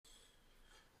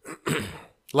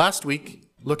Last week,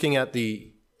 looking at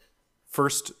the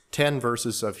first 10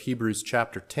 verses of Hebrews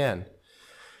chapter 10,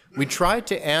 we tried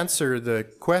to answer the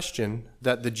question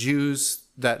that the Jews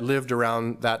that lived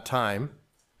around that time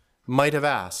might have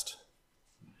asked.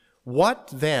 What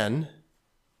then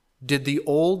did the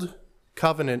old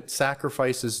covenant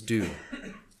sacrifices do?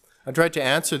 I tried to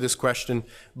answer this question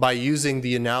by using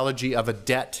the analogy of a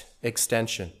debt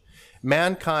extension.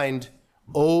 Mankind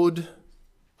owed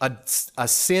a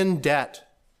sin debt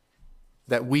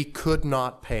that we could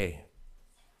not pay.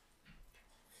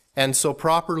 And so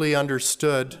properly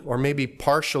understood, or maybe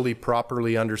partially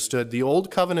properly understood, the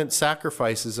old covenant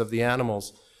sacrifices of the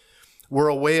animals were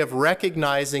a way of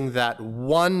recognizing that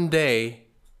one day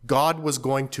God was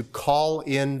going to call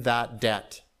in that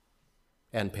debt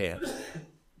and pay it.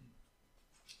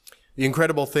 The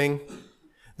incredible thing,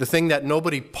 the thing that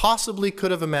nobody possibly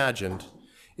could have imagined,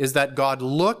 is that God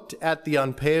looked at the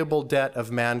unpayable debt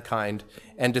of mankind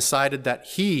and decided that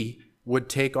he would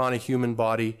take on a human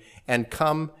body and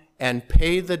come and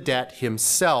pay the debt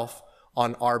himself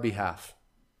on our behalf.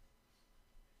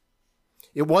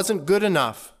 It wasn't good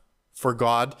enough for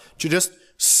God to just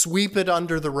sweep it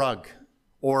under the rug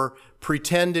or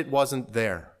pretend it wasn't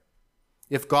there.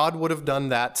 If God would have done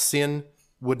that, sin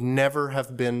would never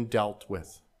have been dealt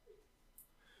with.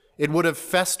 It would have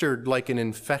festered like an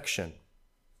infection.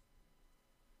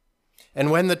 And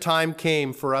when the time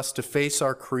came for us to face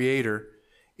our Creator,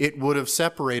 it would have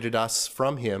separated us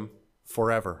from Him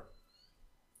forever.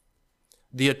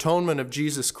 The atonement of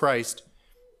Jesus Christ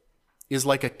is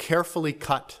like a carefully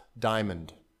cut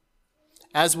diamond.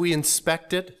 As we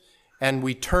inspect it and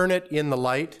we turn it in the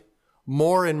light,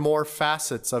 more and more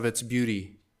facets of its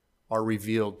beauty are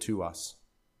revealed to us.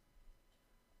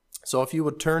 So if you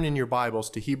would turn in your Bibles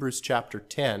to Hebrews chapter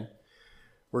 10,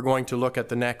 we're going to look at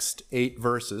the next 8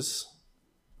 verses.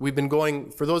 We've been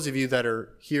going, for those of you that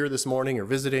are here this morning or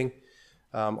visiting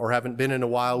or haven't been in a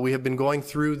while, we have been going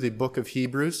through the book of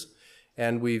Hebrews,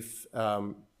 and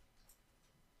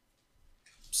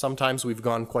sometimes we've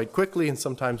gone quite quickly and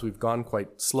sometimes we've gone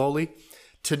quite slowly.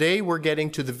 Today we're getting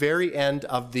to the very end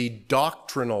of the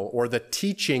doctrinal or the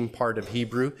teaching part of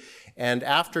Hebrew. And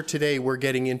after today, we're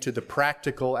getting into the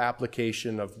practical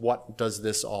application of what does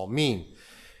this all mean.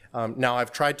 Now,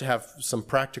 I've tried to have some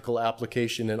practical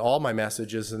application in all my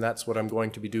messages, and that's what I'm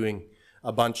going to be doing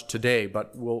a bunch today,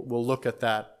 but we'll look at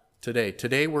that today.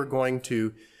 Today, we're going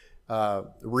to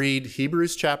read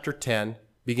Hebrews chapter 10,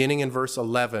 beginning in verse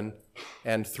 11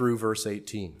 and through verse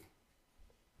 18.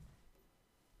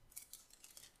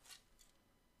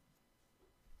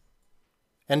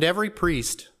 And every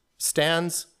priest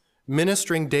stands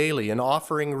ministering daily and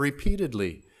offering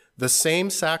repeatedly the same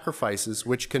sacrifices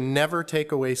which can never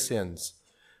take away sins.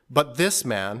 But this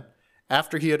man,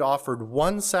 after he had offered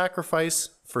one sacrifice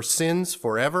for sins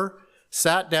forever,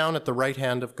 sat down at the right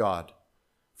hand of God,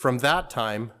 from that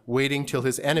time waiting till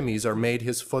his enemies are made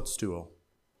his footstool.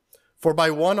 For by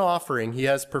one offering he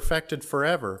has perfected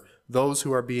forever those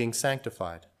who are being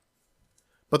sanctified.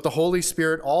 But the Holy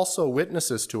Spirit also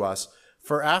witnesses to us,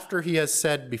 for after he has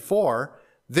said before,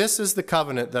 "This is the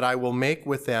covenant that I will make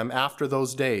with them after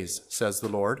those days, says the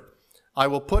Lord. I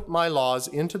will put my laws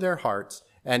into their hearts,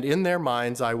 and in their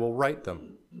minds I will write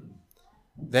them."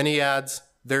 Then he adds,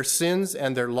 "Their sins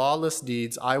and their lawless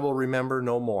deeds I will remember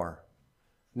no more.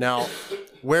 Now,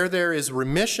 where there is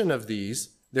remission of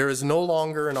these, there is no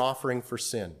longer an offering for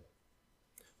sin.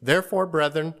 Therefore,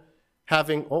 brethren,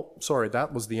 that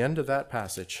was the end of that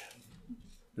passage.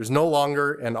 There's no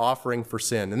longer an offering for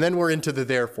sin." And then we're into the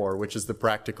therefore, which is the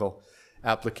practical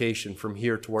application from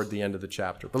here toward the end of the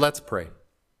chapter. But let's pray.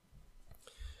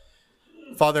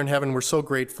 Father in heaven, we're so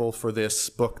grateful for this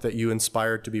book that you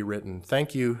inspired to be written.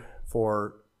 Thank you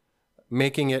for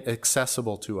making it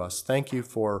accessible to us. Thank you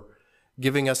for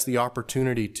giving us the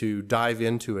opportunity to dive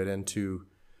into it and to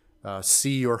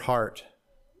see your heart,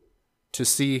 to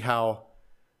see how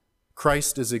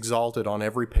Christ is exalted on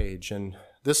every page. And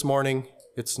this morning,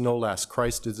 it's no less.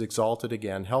 Christ is exalted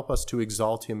again. Help us to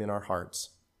exalt him in our hearts.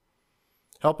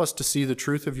 Help us to see the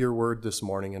truth of your word this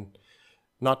morning, and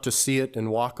not to see it and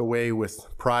walk away with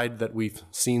pride that we've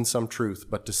seen some truth,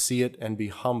 but to see it and be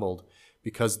humbled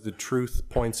because the truth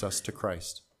points us to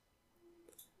Christ.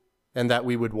 And that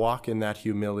we would walk in that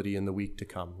humility in the week to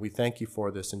come. We thank you for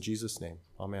this in Jesus' name.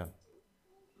 Amen.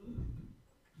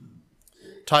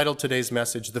 Titled today's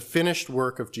message, "The Finished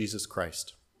Work of Jesus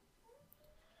Christ."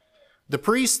 The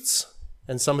priests,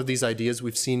 and some of these ideas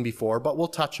we've seen before, but we'll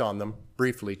touch on them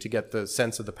briefly to get the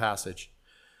sense of the passage.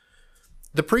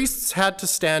 The priests had to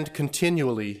stand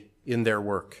continually in their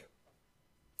work.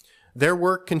 Their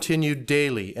work continued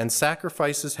daily, and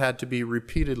sacrifices had to be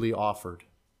repeatedly offered.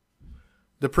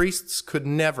 The priests could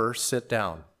never sit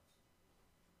down.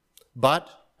 But,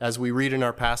 as we read in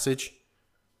our passage,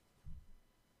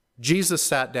 Jesus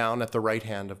sat down at the right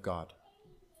hand of God,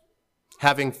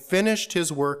 having finished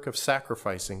his work of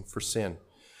sacrificing for sin.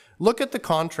 Look at the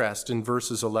contrast in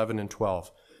verses 11 and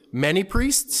 12. Many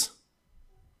priests,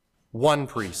 one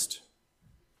priest.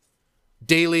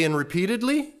 Daily and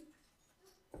repeatedly,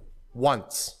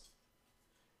 once.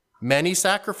 Many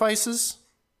sacrifices,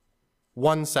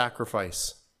 one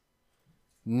sacrifice.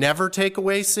 Never take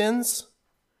away sins,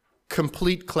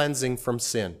 complete cleansing from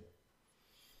sin.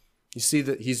 You see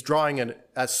that he's drawing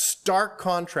a stark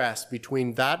contrast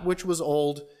between that which was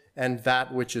old and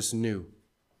that which is new.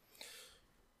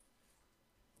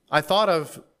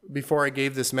 Before I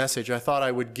gave this message, I thought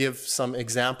I would give some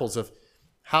examples of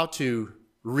how to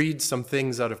read some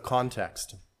things out of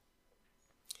context.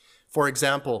 For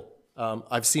example,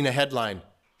 I've seen a headline,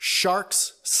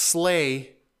 "Sharks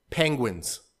slay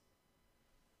penguins."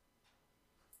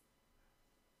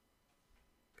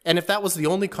 And if that was the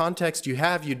only context you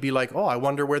have, you'd be like, oh, I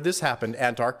wonder where this happened.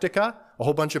 Antarctica, a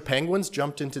whole bunch of penguins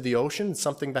jumped into the ocean,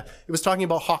 something that, it was talking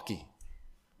about hockey.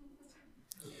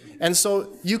 And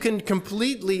so you can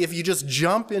completely, if you just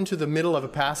jump into the middle of a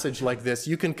passage like this,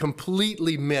 you can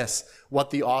completely miss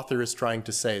what the author is trying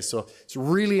to say. So it's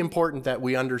really important that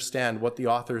we understand what the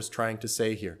author is trying to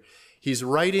say here. He's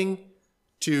writing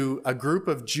to a group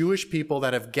of Jewish people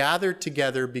that have gathered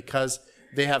together because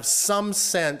they have some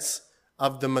sense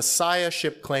of the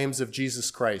messiahship claims of Jesus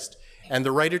Christ. And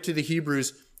the writer to the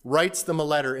Hebrews writes them a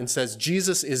letter and says,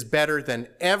 Jesus is better than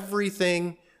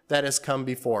everything that has come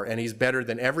before, and he's better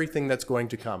than everything that's going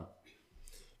to come.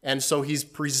 And so he's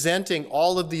presenting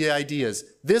all of the ideas.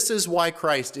 This is why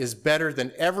Christ is better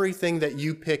than everything that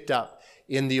you picked up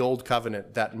in the old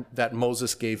covenant that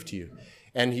Moses gave to you.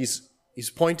 And he's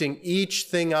pointing each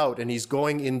thing out, and he's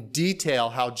going in detail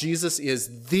how Jesus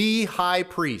is the high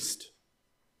priest.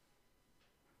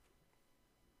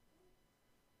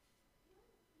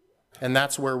 And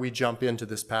that's where we jump into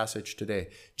this passage today.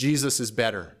 Jesus is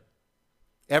better.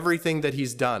 Everything that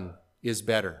he's done is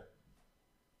better.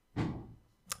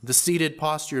 The seated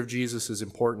posture of Jesus is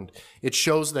important. It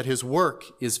shows that his work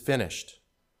is finished.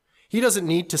 He doesn't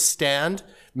need to stand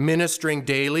ministering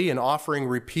daily and offering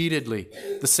repeatedly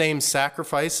the same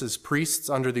sacrifice as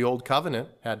priests under the old covenant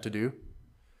had to do.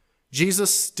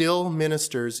 Jesus still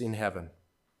ministers in heaven.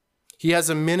 He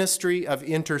has a ministry of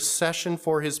intercession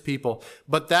for his people,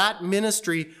 but that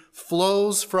ministry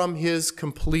flows from his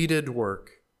completed work,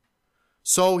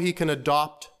 so he can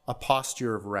adopt a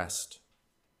posture of rest.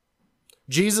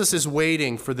 Jesus is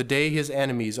waiting for the day his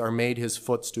enemies are made his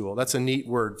footstool. That's a neat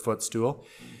word, footstool.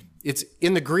 It's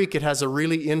in the Greek, it has a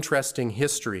really interesting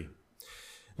history.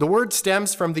 The word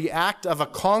stems from the act of a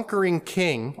conquering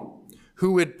king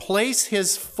who would place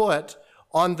his foot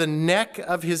on the neck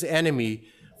of his enemy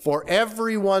for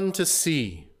everyone to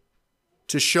see,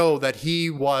 to show that he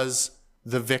was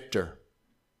the victor.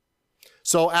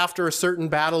 So after a certain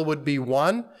battle would be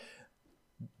won,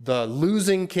 the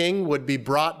losing king would be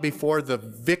brought before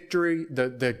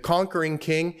the conquering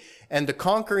king, and the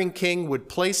conquering king would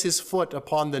place his foot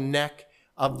upon the neck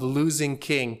of the losing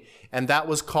king, and that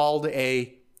was called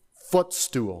a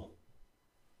footstool.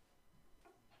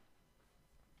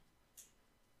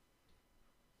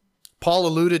 Paul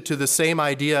alluded to the same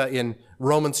idea in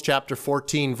Romans chapter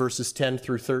 14, verses 10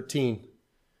 through 13.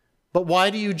 But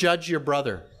why do you judge your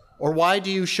brother? Or why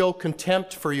do you show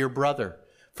contempt for your brother?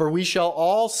 For we shall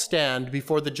all stand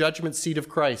before the judgment seat of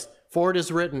Christ. For it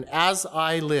is written, as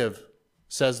I live,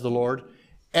 says the Lord,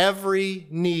 every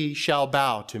knee shall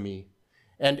bow to me,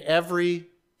 and every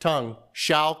tongue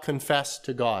shall confess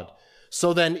to God.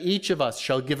 So then each of us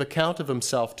shall give account of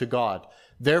himself to God.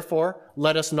 Therefore,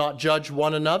 let us not judge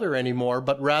one another anymore,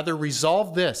 but rather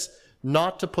resolve this,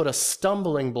 not to put a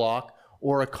stumbling block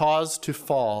or a cause to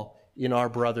fall in our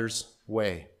brother's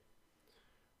way.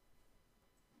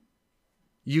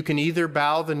 You can either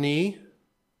bow the knee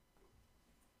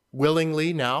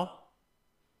willingly now,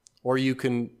 or you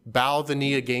can bow the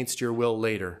knee against your will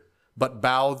later. But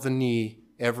bow the knee,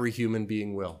 every human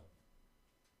being will.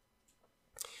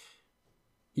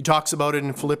 He talks about it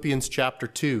in Philippians chapter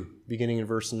 2, beginning in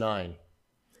verse 9.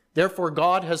 Therefore,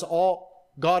 God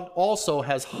also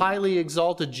has highly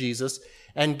exalted Jesus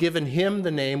and given him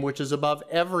the name which is above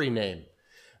every name,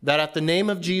 that at the name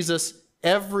of Jesus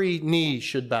every knee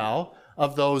should bow,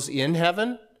 of those in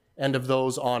heaven and of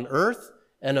those on earth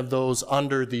and of those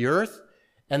under the earth,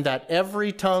 and that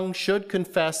every tongue should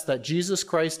confess that Jesus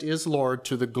Christ is Lord,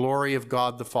 to the glory of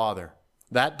God the Father.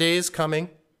 That day is coming.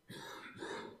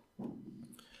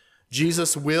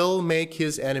 Jesus will make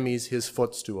his enemies his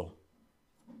footstool.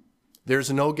 There's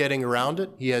no getting around it.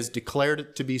 He has declared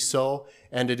it to be so,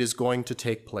 and it is going to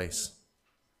take place.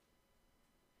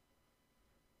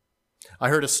 I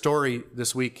heard a story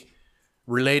this week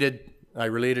I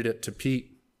related it to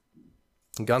Pete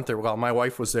and Gunther. Well, my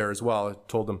wife was there as well. I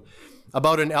told them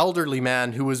about an elderly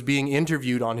man who was being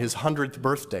interviewed on his 100th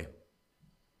birthday.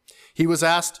 He was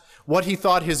asked what he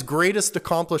thought his greatest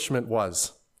accomplishment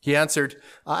was. He answered,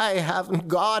 "I haven't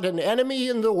got an enemy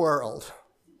in the world.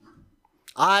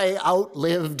 I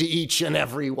outlived each and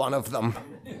every one of them."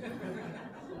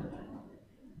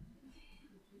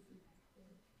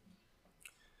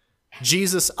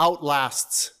 Jesus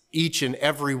outlasts each and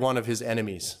every one of his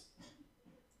enemies.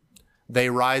 They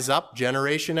rise up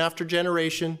generation after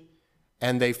generation,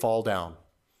 and they fall down.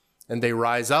 And they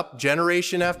rise up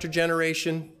generation after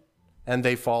generation, and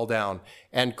they fall down.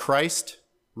 And Christ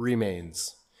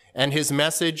remains. And his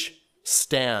message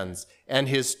stands. And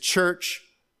his church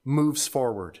moves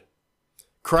forward.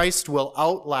 Christ will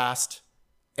outlast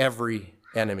every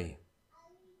enemy.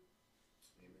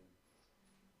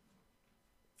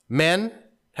 Men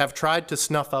have tried to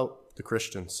snuff out the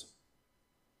Christians.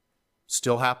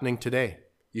 Still happening today.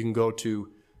 You can go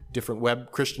to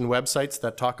different Christian websites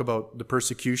that talk about the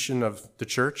persecution of the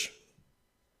church.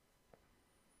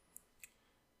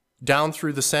 Down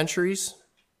through the centuries,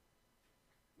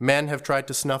 men have tried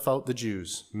to snuff out the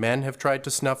Jews. Men have tried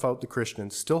to snuff out the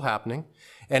Christians. Still happening.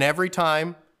 And every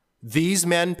time, these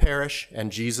men perish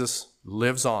and Jesus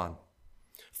lives on.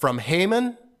 From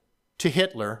Haman to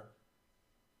Hitler,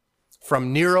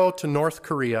 from Nero to North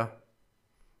Korea,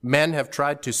 men have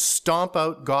tried to stomp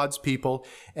out God's people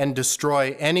and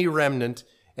destroy any remnant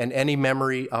and any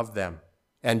memory of them.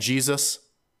 And Jesus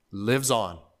lives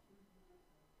on.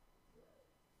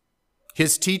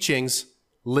 His teachings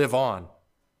live on.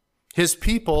 His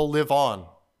people live on.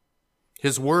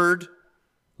 His word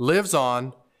lives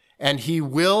on, and he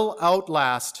will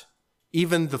outlast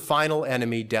even the final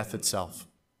enemy, death itself.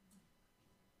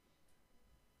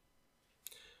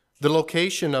 The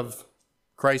location of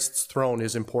Christ's throne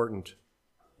is important.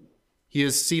 He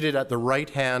is seated at the right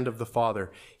hand of the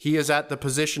Father. He is at the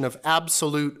position of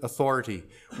absolute authority.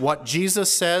 What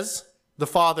Jesus says, the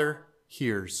Father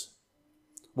hears.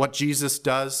 What Jesus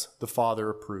does, the Father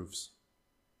approves.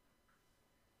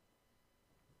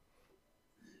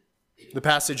 The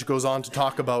passage goes on to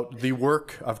talk about the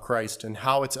work of Christ and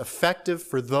how it's effective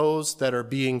for those that are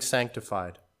being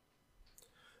sanctified.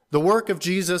 The work of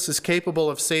Jesus is capable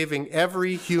of saving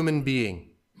every human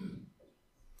being,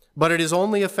 but it is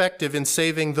only effective in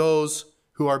saving those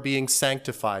who are being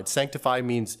sanctified. Sanctify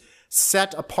means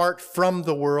set apart from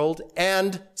the world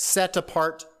and set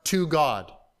apart to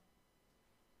God.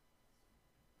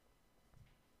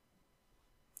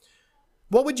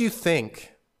 What would you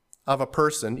think of a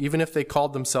person, even if they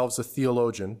called themselves a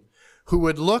theologian, who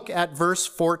would look at verse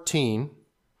 14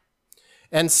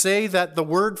 and say that the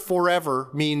word forever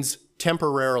means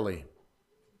temporarily?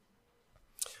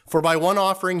 For by one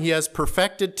offering he has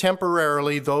perfected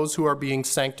temporarily those who are being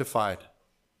sanctified.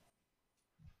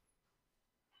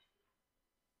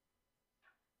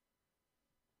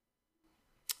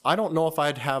 I don't know if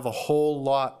I'd put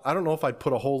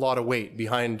a whole lot of weight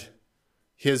behind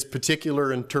his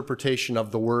particular interpretation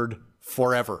of the word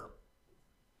forever.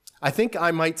 I think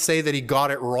I might say that he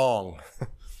got it wrong.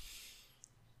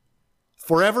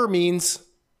 Forever means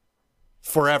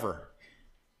forever.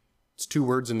 It's two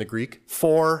words in the Greek.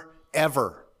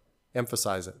 Forever.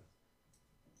 Emphasize it.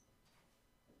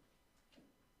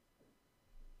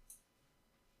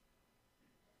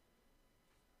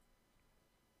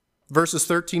 Verses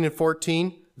 13 and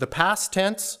 14, the past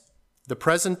tense, the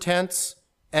present tense,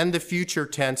 and the future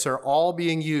tense are all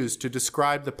being used to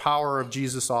describe the power of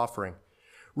Jesus' offering.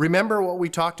 Remember what we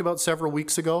talked about several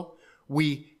weeks ago?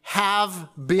 We have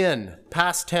been,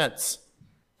 past tense,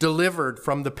 delivered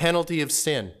from the penalty of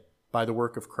sin by the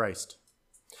work of Christ.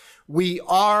 We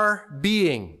are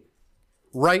being,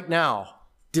 right now,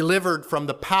 delivered from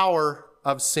the power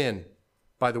of sin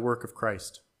by the work of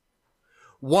Christ.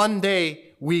 One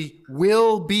day we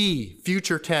will be,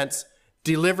 future tense,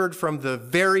 delivered from the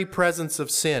very presence of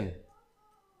sin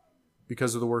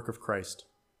because of the work of Christ.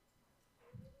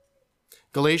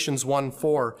 Galatians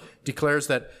 1:4 declares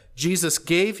that Jesus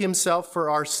gave himself for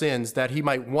our sins that he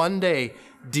might one day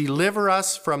deliver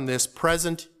us from this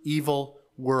present evil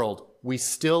world. We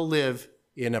still live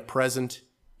in a present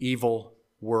evil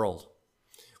world.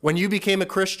 When you became a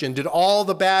Christian, did all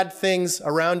the bad things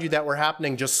around you that were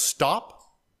happening just stop?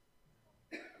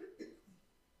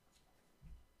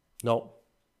 No.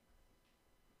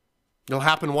 It'll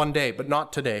happen one day, but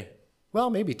not today. Well,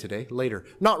 maybe today, later.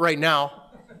 Not right now.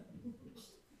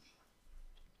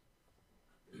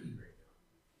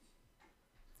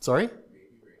 Sorry?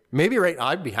 Maybe right.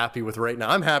 I'd be happy with right now.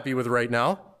 I'm happy with right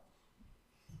now.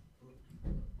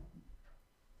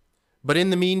 But in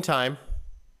the meantime,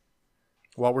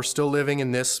 while we're still living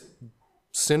in this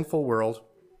sinful world,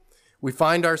 we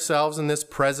find ourselves in this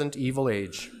present evil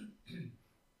age.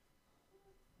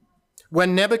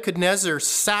 When Nebuchadnezzar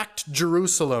sacked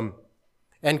Jerusalem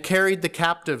and carried the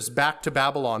captives back to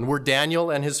Babylon, were Daniel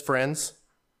and his friends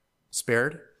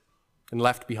spared and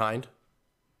left behind?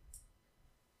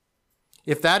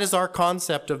 If that is our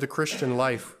concept of the Christian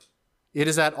life, it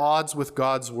is at odds with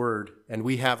God's word, and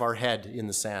we have our head in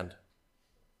the sand.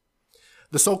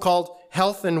 The so-called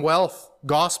health and wealth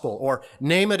gospel, or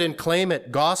name it and claim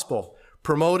it gospel,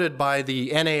 promoted by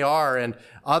the NAR and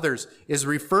others, is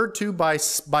referred to by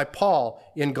Paul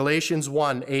in Galatians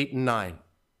 1, 8 and 9.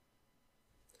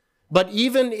 But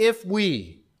even if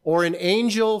we, or an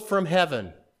angel from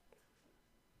heaven,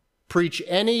 preach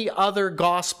any other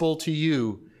gospel to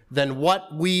you than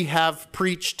what we have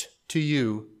preached to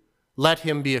you, let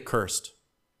him be accursed.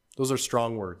 Those are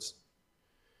strong words.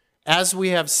 As we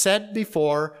have said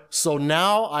before, so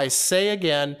now I say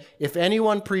again, if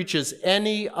anyone preaches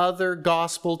any other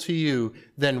gospel to you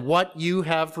than what you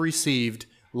have received,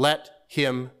 let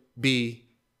him be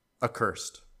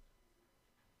accursed.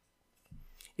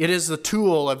 It is the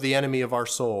tool of the enemy of our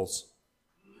souls,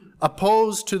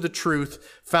 opposed to the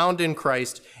truth found in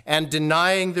Christ and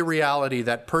denying the reality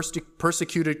that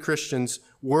persecuted Christians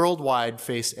worldwide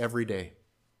face every day.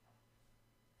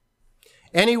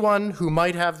 Anyone who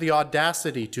might have the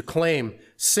audacity to claim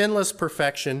sinless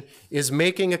perfection is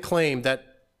making a claim that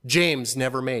James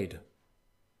never made,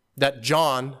 that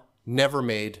John never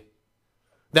made,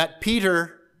 that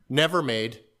Peter never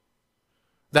made,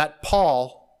 that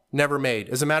Paul never made.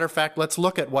 As a matter of fact, let's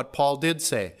look at what Paul did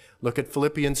say. Look at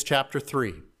Philippians chapter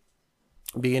 3,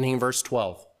 beginning in verse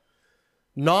 12.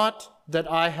 Not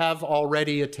that I have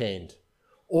already attained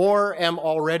or am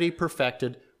already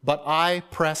perfected, but I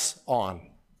press on,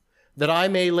 that I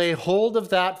may lay hold of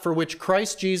that for which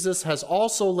Christ Jesus has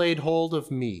also laid hold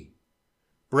of me.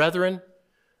 Brethren,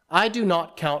 I do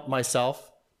not count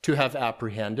myself to have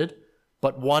apprehended,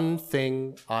 but one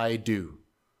thing I do,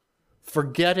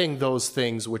 forgetting those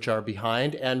things which are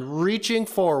behind and reaching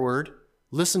forward.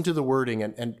 Listen to the wording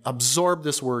and absorb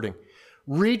this wording.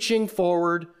 Reaching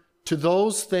forward to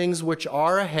those things which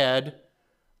are ahead,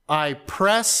 I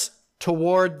press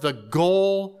toward the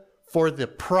goal for the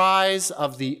prize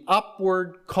of the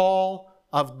upward call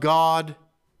of God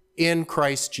in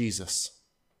Christ Jesus.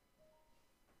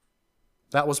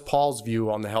 That was Paul's view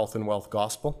on the health and wealth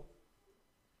gospel.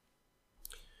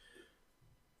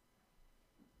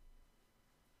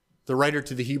 The writer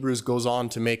to the Hebrews goes on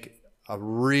to make a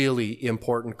really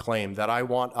important claim that I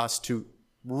want us to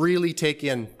really take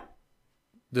in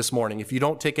this morning. If you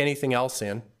don't take anything else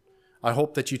in, I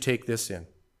hope that you take this in.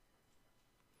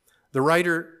 The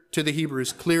writer to the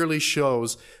Hebrews clearly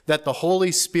shows that the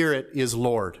Holy Spirit is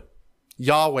Lord,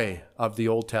 Yahweh of the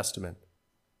Old Testament.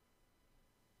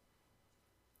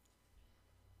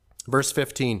 Verse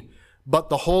 15, but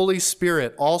the Holy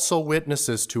Spirit also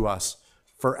witnesses to us,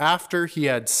 for after he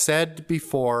had said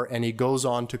before, and he goes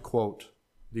on to quote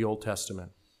the Old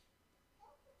Testament.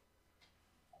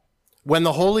 When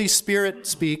the Holy Spirit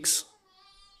speaks,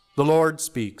 the Lord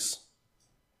speaks.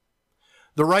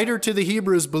 The writer to the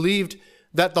Hebrews believed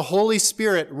that the Holy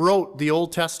Spirit wrote the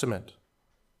Old Testament.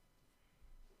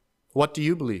 What do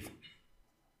you believe?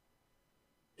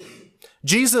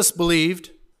 Jesus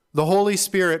believed the Holy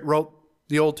Spirit wrote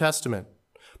the Old Testament.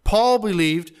 Paul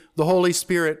believed the Holy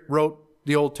Spirit wrote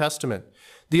the Old Testament.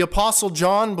 The Apostle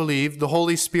John believed the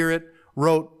Holy Spirit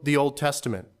wrote the Old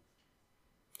Testament.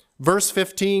 Verse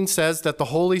 15 says that the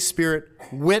Holy Spirit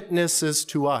witnesses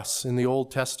to us in the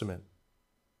Old Testament.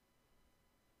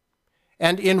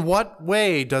 And in what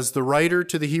way does the writer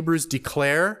to the Hebrews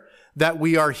declare that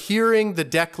we are hearing the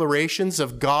declarations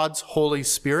of God's Holy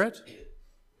Spirit?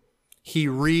 He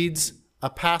reads a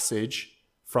passage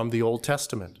from the Old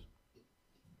Testament.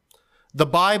 The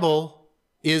Bible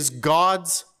is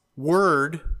God's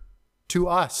word to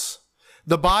us.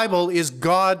 The Bible is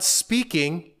God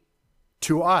speaking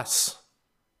to us.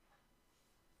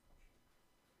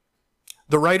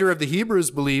 The writer of the Hebrews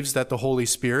believes that the Holy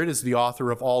Spirit is the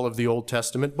author of all of the Old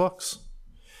Testament books.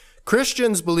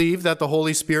 Christians believe that the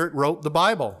Holy Spirit wrote the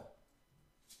Bible.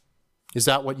 Is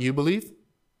that what you believe?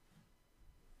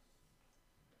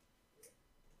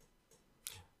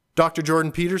 Dr.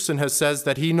 Jordan Peterson has says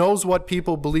that he knows what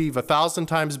people believe 1,000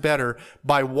 times better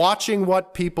by watching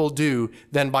what people do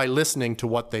than by listening to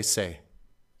what they say.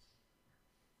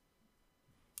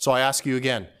 So I ask you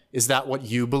again, is that what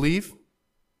you believe?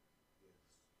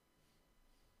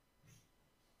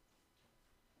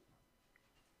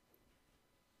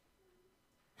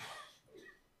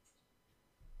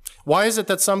 Why is it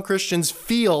that some Christians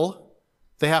feel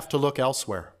they have to look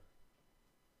elsewhere?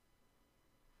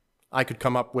 I could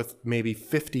come up with maybe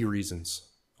 50 reasons.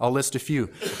 I'll list a few.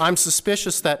 I'm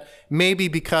suspicious that maybe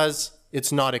because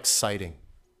it's not exciting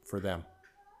for them.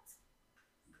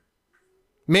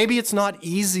 Maybe it's not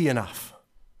easy enough.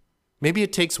 Maybe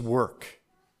it takes work.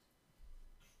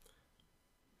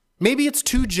 Maybe it's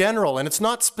too general and it's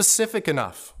not specific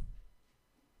enough.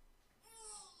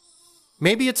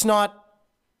 Maybe it's not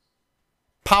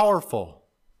powerful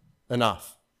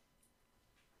enough.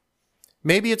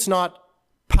 Maybe it's not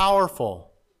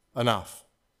powerful enough.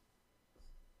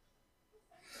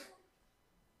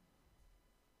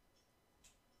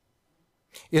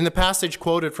 In the passage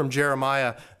quoted from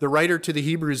Jeremiah, the writer to the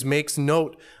Hebrews makes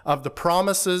note of the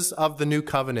promises of the new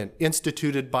covenant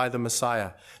instituted by the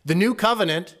Messiah. The new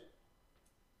covenant,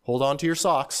 hold on to your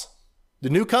socks, the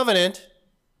new covenant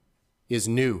is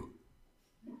new.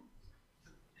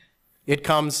 It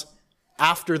comes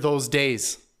after those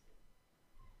days.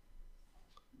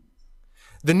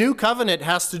 The new covenant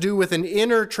has to do with an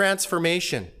inner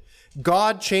transformation.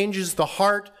 God changes the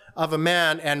heart of a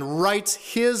man and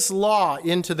writes his law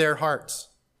into their hearts.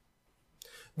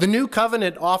 The new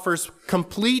covenant offers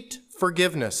complete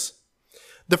forgiveness.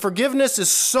 The forgiveness is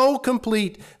so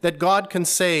complete that God can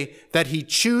say that he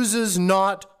chooses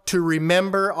not to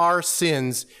remember our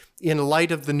sins in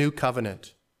light of the new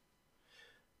covenant.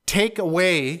 Take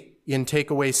away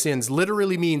sins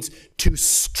literally means to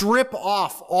strip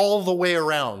off all the way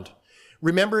around.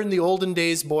 Remember in the olden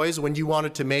days, boys, when you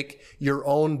wanted to make your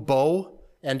own bow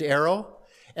and arrow,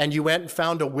 and you went and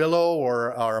found a willow or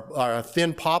a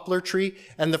thin poplar tree,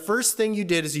 and the first thing you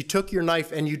did is you took your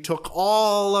knife and you took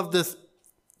all of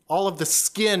the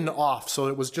skin off, so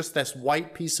it was just this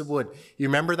white piece of wood. You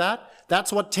remember that?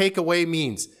 That's what take away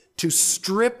means, to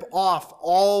strip off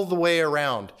all the way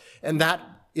around. And that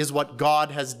is what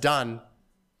God has done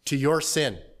to your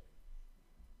sin.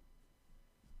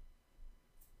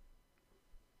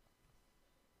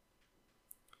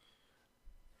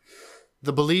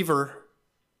 The believer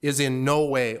is in no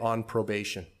way on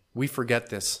probation. We forget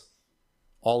this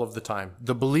all of the time.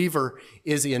 The believer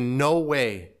is in no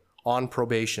way on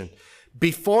probation.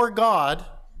 Before God,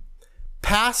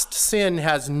 past sin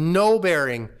has no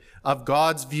bearing of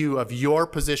God's view of your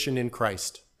position in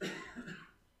Christ.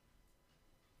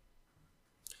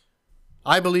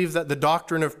 I believe that the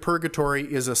doctrine of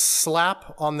purgatory is a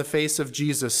slap on the face of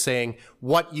Jesus saying,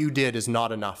 what you did is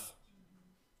not enough.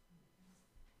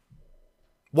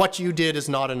 What you did is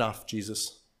not enough,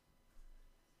 Jesus.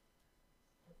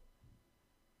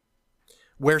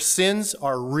 Where sins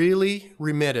are really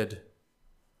remitted,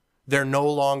 there no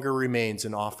longer remains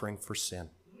an offering for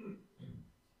sin.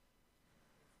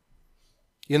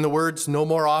 In the words, no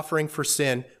more offering for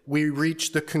sin, we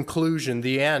reach the conclusion,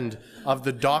 the end of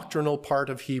the doctrinal part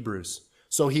of Hebrews.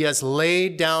 So he has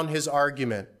laid down his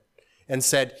argument and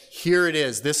said, here it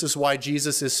is. This is why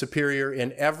Jesus is superior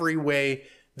in every way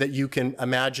that you can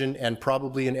imagine and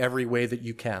probably in every way that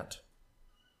you can't.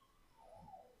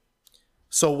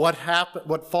 So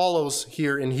what follows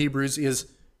here in Hebrews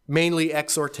is mainly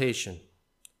exhortation.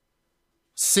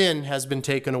 Sin has been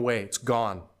taken away. It's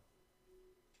gone.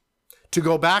 To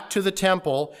go back to the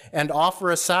temple and offer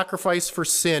a sacrifice for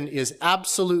sin is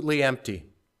absolutely empty.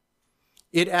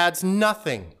 It adds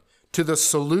nothing to the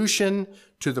solution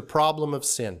to the problem of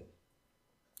sin.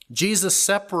 Jesus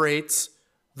separates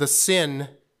the sin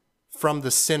from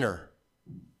the sinner.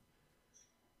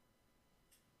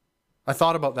 I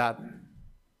thought about that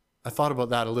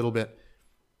a little bit.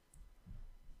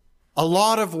 A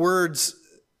lot of words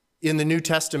in the New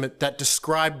Testament that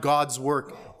describe God's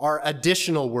work are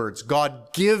additional words.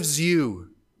 God gives you.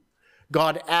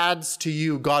 God adds to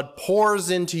you. God pours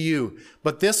into you.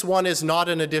 But this one is not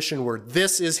an addition word.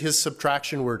 This is his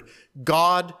subtraction word.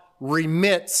 God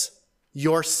remits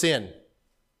your sin.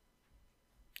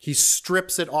 He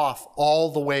strips it off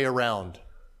all the way around.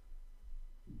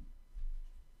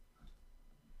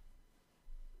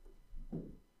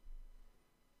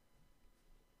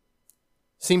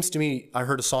 Seems to me, I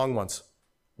heard a song once.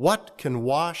 What can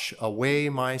wash away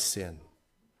my sin?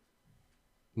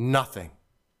 Nothing.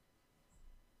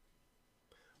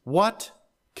 What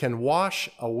can wash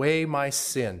away my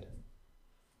sin?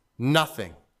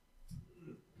 Nothing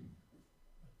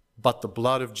but the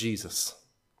blood of Jesus.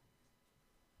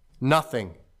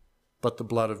 Nothing but the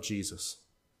blood of Jesus.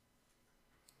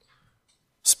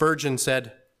 Spurgeon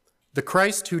said, "The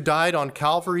Christ who died on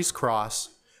Calvary's cross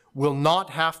will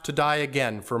not have to die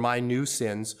again for my new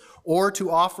sins or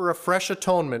to offer a fresh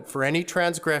atonement for any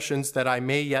transgressions that I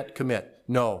may yet commit.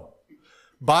 No,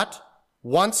 but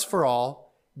once for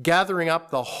all, gathering up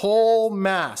the whole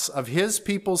mass of his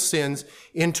people's sins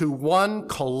into one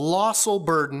colossal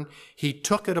burden, he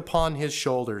took it upon his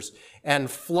shoulders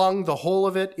and flung the whole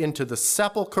of it into the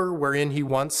sepulchre wherein he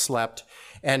once slept.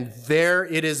 And there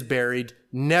it is buried,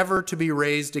 never to be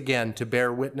raised again to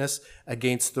bear witness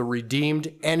against the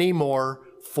redeemed anymore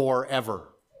forever.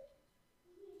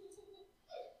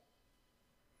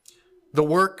 The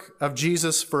work of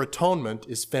Jesus for atonement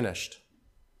is finished.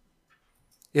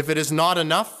 If it is not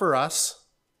enough for us,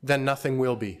 then nothing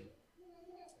will be.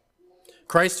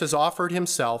 Christ has offered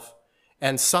himself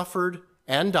and suffered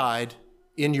and died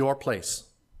in your place.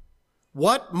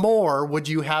 What more would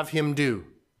you have him do?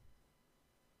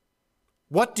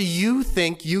 What do you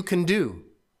think you can do?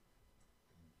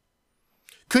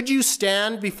 Could you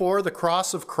stand before the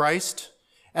cross of Christ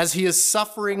as he is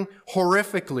suffering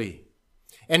horrifically,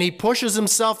 and he pushes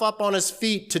himself up on his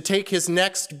feet to take his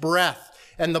next breath,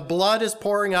 and the blood is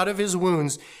pouring out of his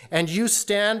wounds, and you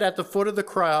stand at the foot of the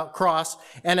cross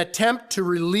and attempt to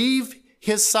relieve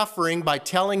his suffering by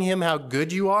telling him how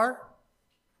good you are?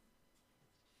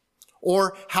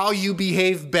 Or how you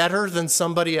behave better than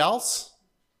somebody else?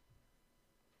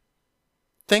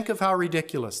 Think of how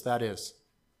ridiculous that is.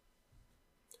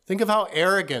 Think of how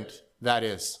arrogant that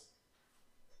is.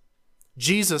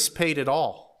 Jesus paid it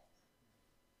all.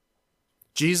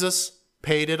 Jesus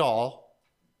paid it all.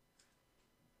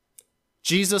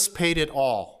 Jesus paid it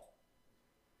all.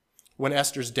 When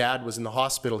Esther's dad was in the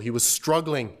hospital, he was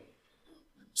struggling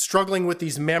with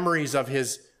these memories of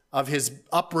his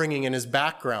upbringing and his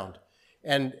background.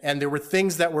 And there were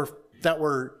things that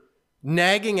were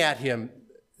nagging at him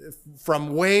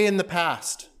from way in the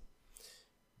past.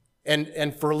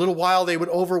 And for a little while they would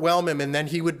overwhelm him, and then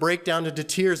he would break down into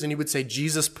tears and he would say,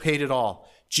 Jesus paid it all.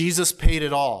 Jesus paid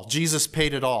it all. Jesus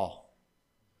paid it all.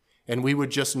 And we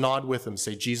would just nod with him,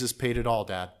 say, Jesus paid it all,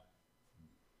 Dad.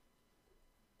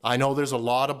 I know there's a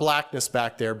lot of blackness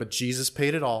back there, but Jesus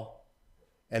paid it all.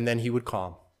 And then he would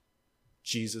calm.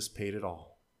 Jesus paid it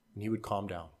all. And he would calm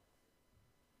down.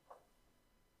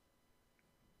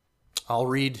 I'll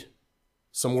read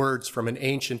some words from an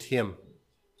ancient hymn.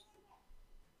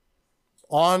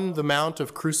 On the Mount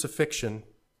of Crucifixion,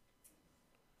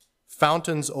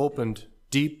 fountains opened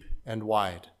deep and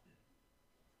wide.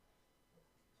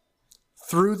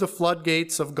 Through the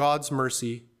floodgates of God's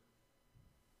mercy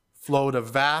flowed a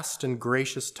vast and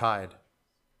gracious tide.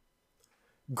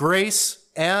 Grace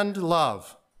and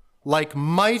love, like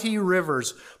mighty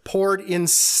rivers, poured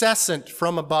incessant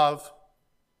from above,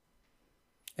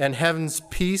 and heaven's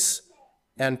peace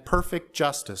and perfect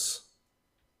justice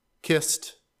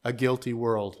kissed a guilty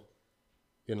world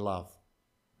in love.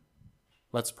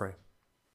 Let's pray.